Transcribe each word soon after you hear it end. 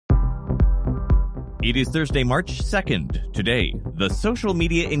It is Thursday, March 2nd. Today, the social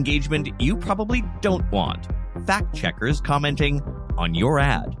media engagement you probably don't want. Fact checkers commenting on your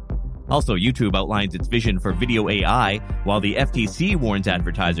ad. Also, YouTube outlines its vision for video AI, while the FTC warns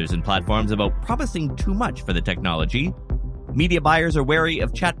advertisers and platforms about promising too much for the technology. Media buyers are wary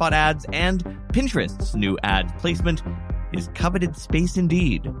of chatbot ads, and Pinterest's new ad placement is coveted space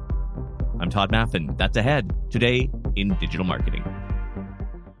indeed. I'm Todd Maffin. That's ahead today in digital marketing.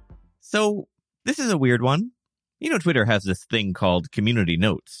 So, this is a weird one. You know, Twitter has this thing called community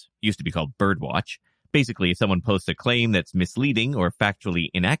notes. Used to be called Birdwatch. Basically, if someone posts a claim that's misleading or factually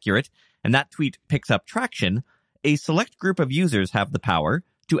inaccurate, and that tweet picks up traction, a select group of users have the power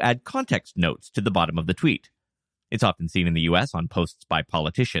to add context notes to the bottom of the tweet. It's often seen in the US on posts by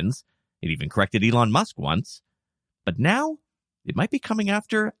politicians. It even corrected Elon Musk once. But now, it might be coming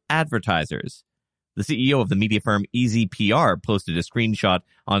after advertisers. The CEO of the media firm EasyPR posted a screenshot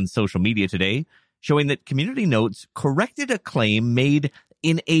on social media today showing that community notes corrected a claim made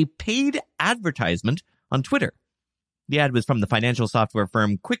in a paid advertisement on Twitter. The ad was from the financial software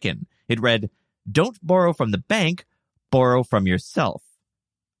firm Quicken. It read, "Don't borrow from the bank, borrow from yourself."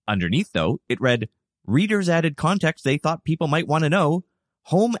 Underneath, though, it read, "Readers added context they thought people might want to know.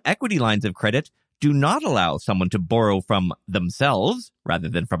 Home equity lines of credit do not allow someone to borrow from themselves rather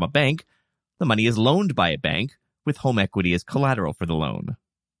than from a bank. The money is loaned by a bank with home equity as collateral for the loan."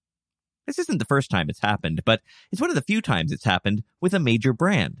 This isn't the first time it's happened, but it's one of the few times it's happened with a major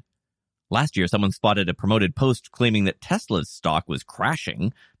brand. Last year, someone spotted a promoted post claiming that Tesla's stock was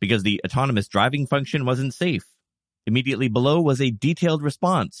crashing because the autonomous driving function wasn't safe. Immediately below was a detailed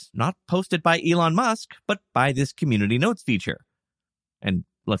response, not posted by Elon Musk, but by this community notes feature. And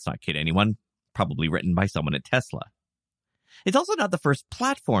let's not kid anyone, probably written by someone at Tesla. It's also not the first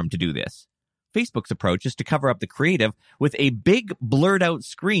platform to do this. Facebook's approach is to cover up the creative with a big blurred out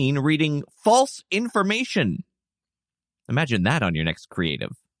screen reading false information. Imagine that on your next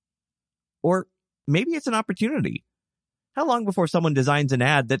creative. Or maybe it's an opportunity. How long before someone designs an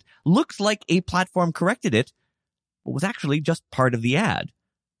ad that looks like a platform corrected it, but was actually just part of the ad?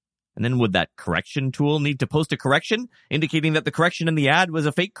 And then would that correction tool need to post a correction indicating that the correction in the ad was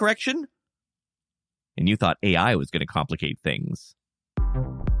a fake correction? And you thought AI was going to complicate things.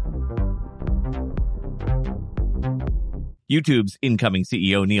 YouTube's incoming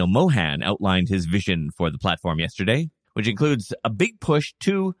CEO Neal Mohan outlined his vision for the platform yesterday, which includes a big push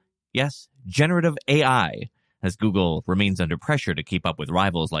to, yes, generative AI, as Google remains under pressure to keep up with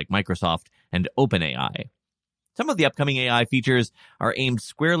rivals like Microsoft and OpenAI. Some of the upcoming AI features are aimed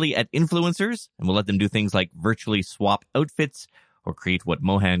squarely at influencers and will let them do things like virtually swap outfits or create what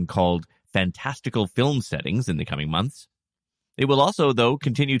Mohan called fantastical film settings in the coming months. It will also, though,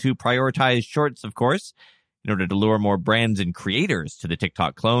 continue to prioritize shorts, of course. In order to lure more brands and creators to the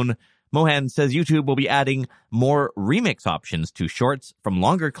TikTok clone, Mohan says YouTube will be adding more remix options to shorts from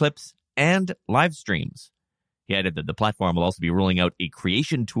longer clips and live streams. He added that the platform will also be rolling out a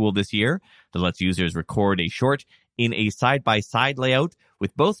creation tool this year that lets users record a short in a side-by-side layout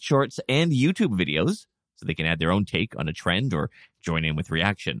with both shorts and YouTube videos, so they can add their own take on a trend or join in with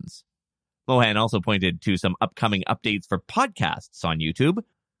reactions. Mohan also pointed to some upcoming updates for podcasts on YouTube.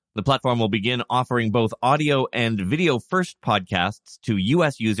 The platform will begin offering both audio and video-first podcasts to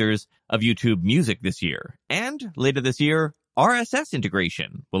U.S. users of YouTube Music this year. And later this year, RSS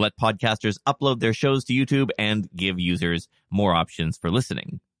integration will let podcasters upload their shows to YouTube and give users more options for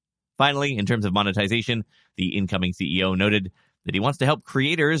listening. Finally, in terms of monetization, the incoming CEO noted that he wants to help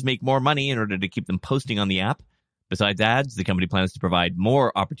creators make more money in order to keep them posting on the app. Besides ads, the company plans to provide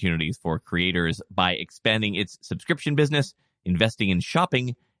more opportunities for creators by expanding its subscription business, investing in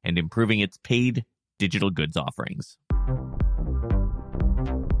shopping, and improving its paid digital goods offerings.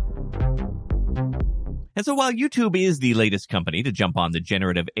 And so while YouTube is the latest company to jump on the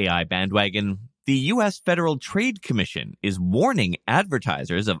generative AI bandwagon, the U.S. Federal Trade Commission is warning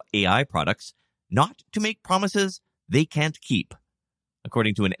advertisers of AI products not to make promises they can't keep.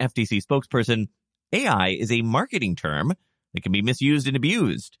 According to an FTC spokesperson, AI is a marketing term that can be misused and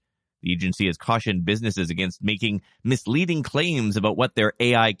abused. The agency has cautioned businesses against making misleading claims about what their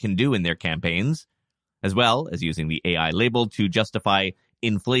AI can do in their campaigns, as well as using the AI label to justify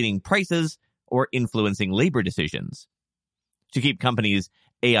inflating prices or influencing labor decisions. To keep companies'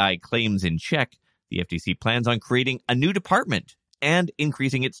 AI claims in check, the FTC plans on creating a new department and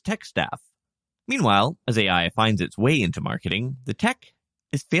increasing its tech staff. Meanwhile, as AI finds its way into marketing, the tech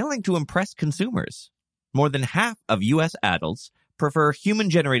is failing to impress consumers. More than half of U.S. adults prefer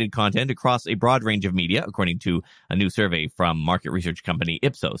human-generated content across a broad range of media, according to a new survey from market research company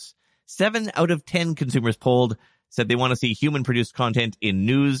Ipsos. 7 out of 10 consumers polled said they want to see human-produced content in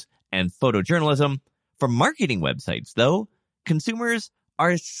news and photojournalism, For marketing websites, though, consumers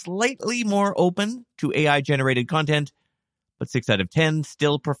are slightly more open to AI-generated content, but 6 out of 10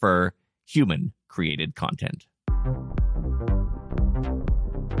 still prefer human-created content.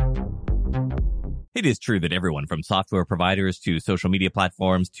 It is true that everyone from software providers to social media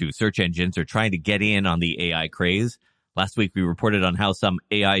platforms to search engines are trying to get in on the AI craze. Last week, we reported on how some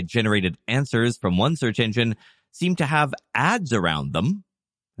AI-generated answers from one search engine seem to have ads around them.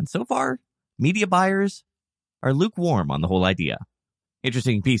 And so far, media buyers are lukewarm on the whole idea.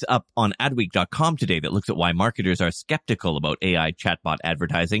 Interesting piece up on adweek.com today that looks at why marketers are skeptical about AI chatbot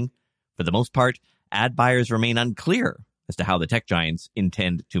advertising. For the most part, ad buyers remain unclear as to how the tech giants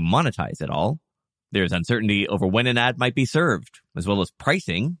intend to monetize it all. There's uncertainty over when an ad might be served, as well as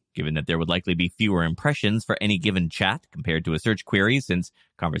pricing, given that there would likely be fewer impressions for any given chat compared to a search query since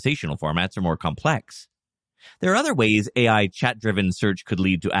conversational formats are more complex. There are other ways AI chat-driven search could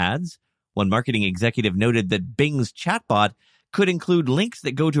lead to ads. One marketing executive noted that Bing's chatbot could include links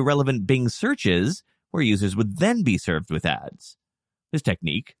that go to relevant Bing searches, where users would then be served with ads. This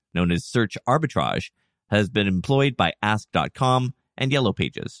technique, known as search arbitrage, has been employed by Ask.com and Yellow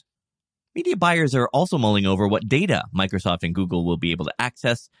Pages. Media buyers are also mulling over what data Microsoft and Google will be able to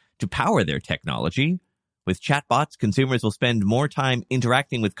access to power their technology. With chatbots, consumers will spend more time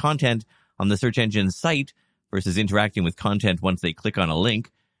interacting with content on the search engine's site versus interacting with content once they click on a link,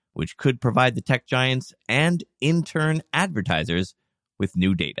 which could provide the tech giants and, in turn, advertisers with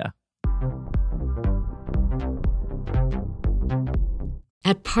new data.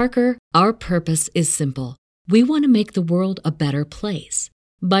 At Parker, our purpose is simple. We want to make the world a better place.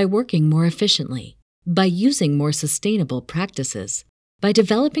 By working more efficiently, by using more sustainable practices, by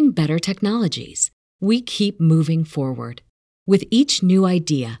developing better technologies, we keep moving forward. With each new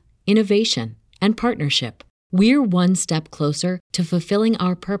idea, innovation, and partnership, we're one step closer to fulfilling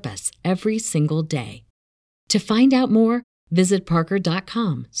our purpose every single day. To find out more, visit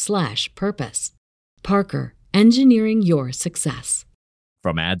parker.com/purpose. Parker, engineering your success.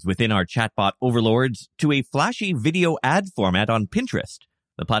 From ads within our chatbot overlords to a flashy video ad format on Pinterest,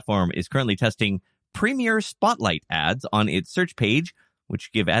 the platform is currently testing Premier Spotlight ads on its search page,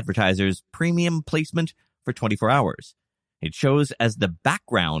 which give advertisers premium placement for 24 hours. It shows as the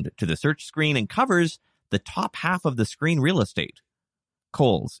background to the search screen and covers the top half of the screen real estate.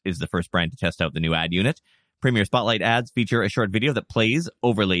 Kohl's is the first brand to test out the new ad unit. Premier Spotlight ads feature a short video that plays,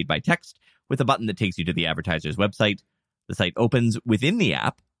 overlaid by text, with a button that takes you to the advertiser's website. The site opens within the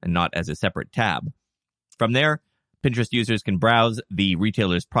app and not as a separate tab. From there, Pinterest users can browse the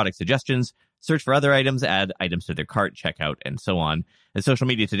retailer's product suggestions, search for other items, add items to their cart, checkout, and so on. As Social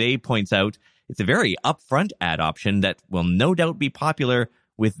Media Today points out, it's a very upfront ad option that will no doubt be popular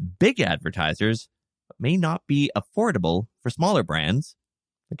with big advertisers, but may not be affordable for smaller brands.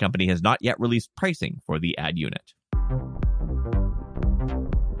 The company has not yet released pricing for the ad unit.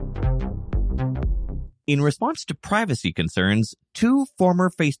 In response to privacy concerns, 2 former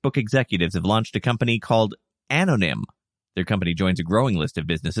Facebook executives have launched a company called Anonym. Their company joins a growing list of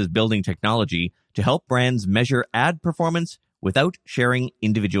businesses building technology to help brands measure ad performance without sharing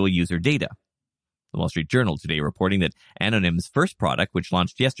individual user data. The Wall Street Journal today reporting that Anonym's first product, which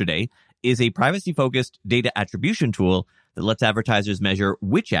launched yesterday, is a privacy-focused data attribution tool that lets advertisers measure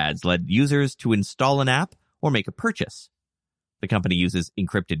which ads led users to install an app or make a purchase. The company uses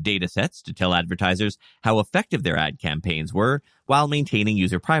encrypted data sets to tell advertisers how effective their ad campaigns were while maintaining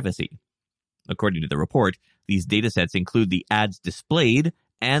user privacy. According to the report, these data sets include the ads displayed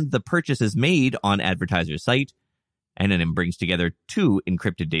and the purchases made on advertisers' site. Anonym brings together 2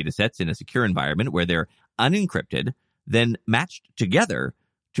 encrypted data sets in a secure environment where they're unencrypted, then matched together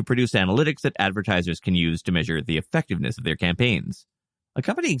to produce analytics that advertisers can use to measure the effectiveness of their campaigns. A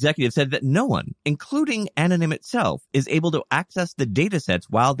company executive said that no one, including Anonym itself, is able to access the data sets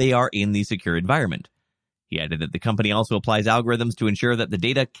while they are in the secure environment. He added that the company also applies algorithms to ensure that the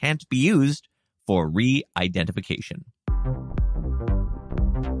data can't be used for re-identification.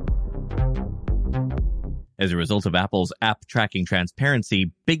 As a result of Apple's app tracking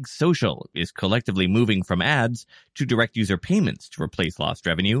transparency, Big Social is collectively moving from ads to direct user payments to replace lost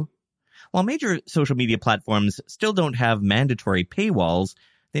revenue. While major social media platforms still don't have mandatory paywalls,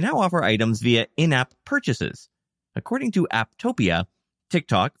 they now offer items via in-app purchases. According to Apptopia,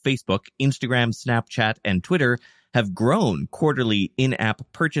 TikTok, Facebook, Instagram, Snapchat, and Twitter have grown quarterly in-app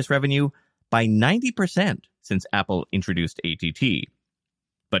purchase revenue by 90% since Apple introduced ATT.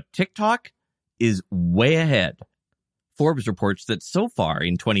 But TikTok is way ahead. Forbes reports that so far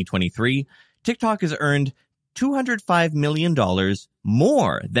in 2023, TikTok has earned $205 million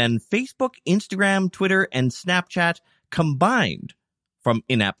more than Facebook, Instagram, Twitter, and Snapchat combined from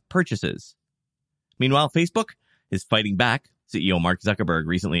in-app purchases. Meanwhile, Facebook is fighting back. CEO Mark Zuckerberg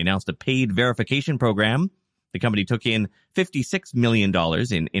recently announced a paid verification program. The company took in $56 million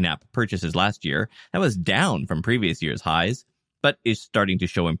in in-app purchases last year. That was down from previous year's highs, but is starting to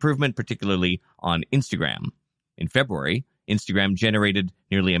show improvement, particularly on Instagram. In February, Instagram generated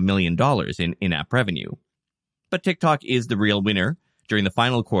nearly $1 million in in-app revenue. But TikTok is the real winner. During the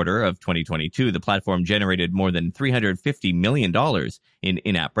final quarter of 2022, the platform generated more than $350 million in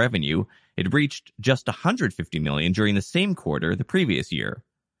in-app revenue. It reached just $150 million during the same quarter the previous year.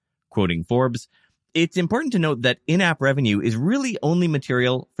 Quoting Forbes, "It's important to note that in-app revenue is really only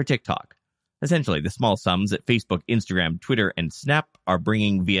material for TikTok. Essentially, the small sums that Facebook, Instagram, Twitter, and Snap are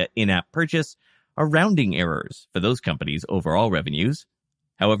bringing via in-app purchase are rounding errors for those companies' overall revenues.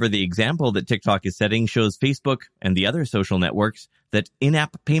 However, the example that TikTok is setting shows Facebook and the other social networks that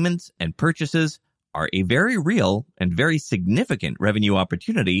in-app payments and purchases are a very real and very significant revenue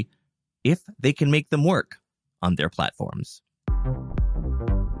opportunity if they can make them work on their platforms."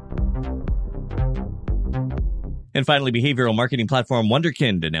 And finally, behavioral marketing platform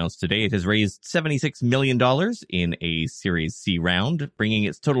Wunderkind announced today it has raised $76 million in a Series C round, bringing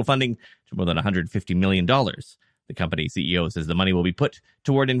its total funding to more than $150 million. The company CEO says the money will be put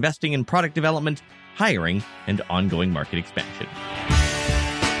toward investing in product development, hiring, and ongoing market expansion.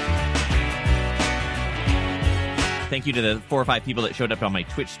 Thank you to the 4 or 5 people that showed up on my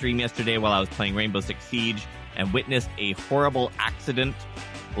Twitch stream yesterday while I was playing Rainbow Six Siege and witnessed a horrible accident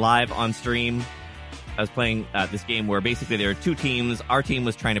live on stream. I was playing this game where basically there are 2 teams. Our team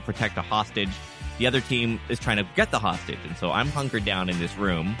was trying to protect a hostage. The other team is trying to get the hostage. And so I'm hunkered down in this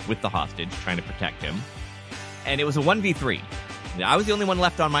room with the hostage, trying to protect him. And it was a 1v3. I was the only one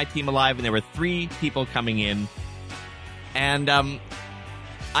left on my team alive, and there were 3 people coming in. And I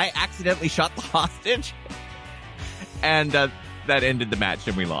accidentally shot the hostage. And that ended the match,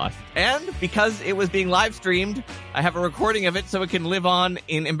 and we lost. And because it was being live streamed, I have a recording of it so it can live on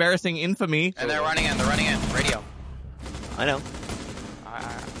in embarrassing infamy. And they're running in. Radio. I know.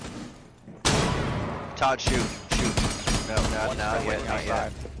 Todd, shoot. No, not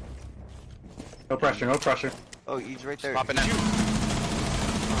yet. No pressure. Oh, he's right there. Popping in. No!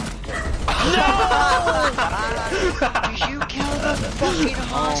 Did you kill the fucking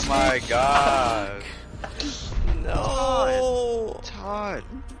hostage? Oh my god. No. Todd.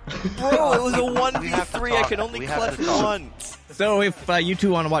 Bro, it was a 1v3. I can only clutch once. So if you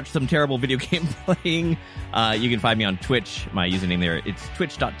two want to watch some terrible video game playing, you can find me on Twitch. My username there, it's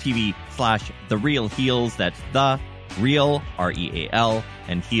twitch.tv/TheRealHeals. That's The Real, REAL,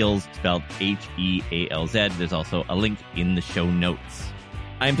 and Heals spelled HEALZ. There's also a link in the show notes.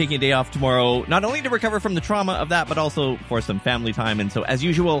 I'm taking a day off tomorrow, not only to recover from the trauma of that, but also for some family time. And so, as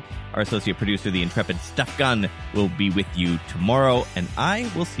usual, our associate producer, the intrepid Stuff Gun, will be with you tomorrow, and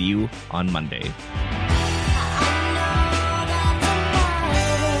I will see you on Monday.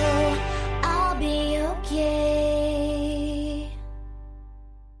 I'll be okay.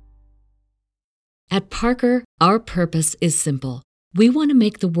 At Parker, our purpose is simple. We want to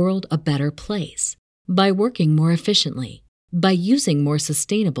make the world a better place by working more efficiently, by using more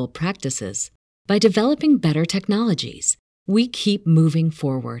sustainable practices, by developing better technologies. We keep moving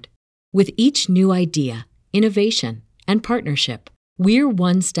forward. With each new idea, innovation, and partnership, we're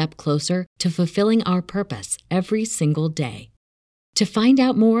one step closer to fulfilling our purpose every single day. To find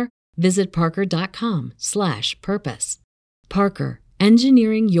out more, visit parker.com/purpose. Parker,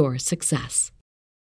 engineering your success.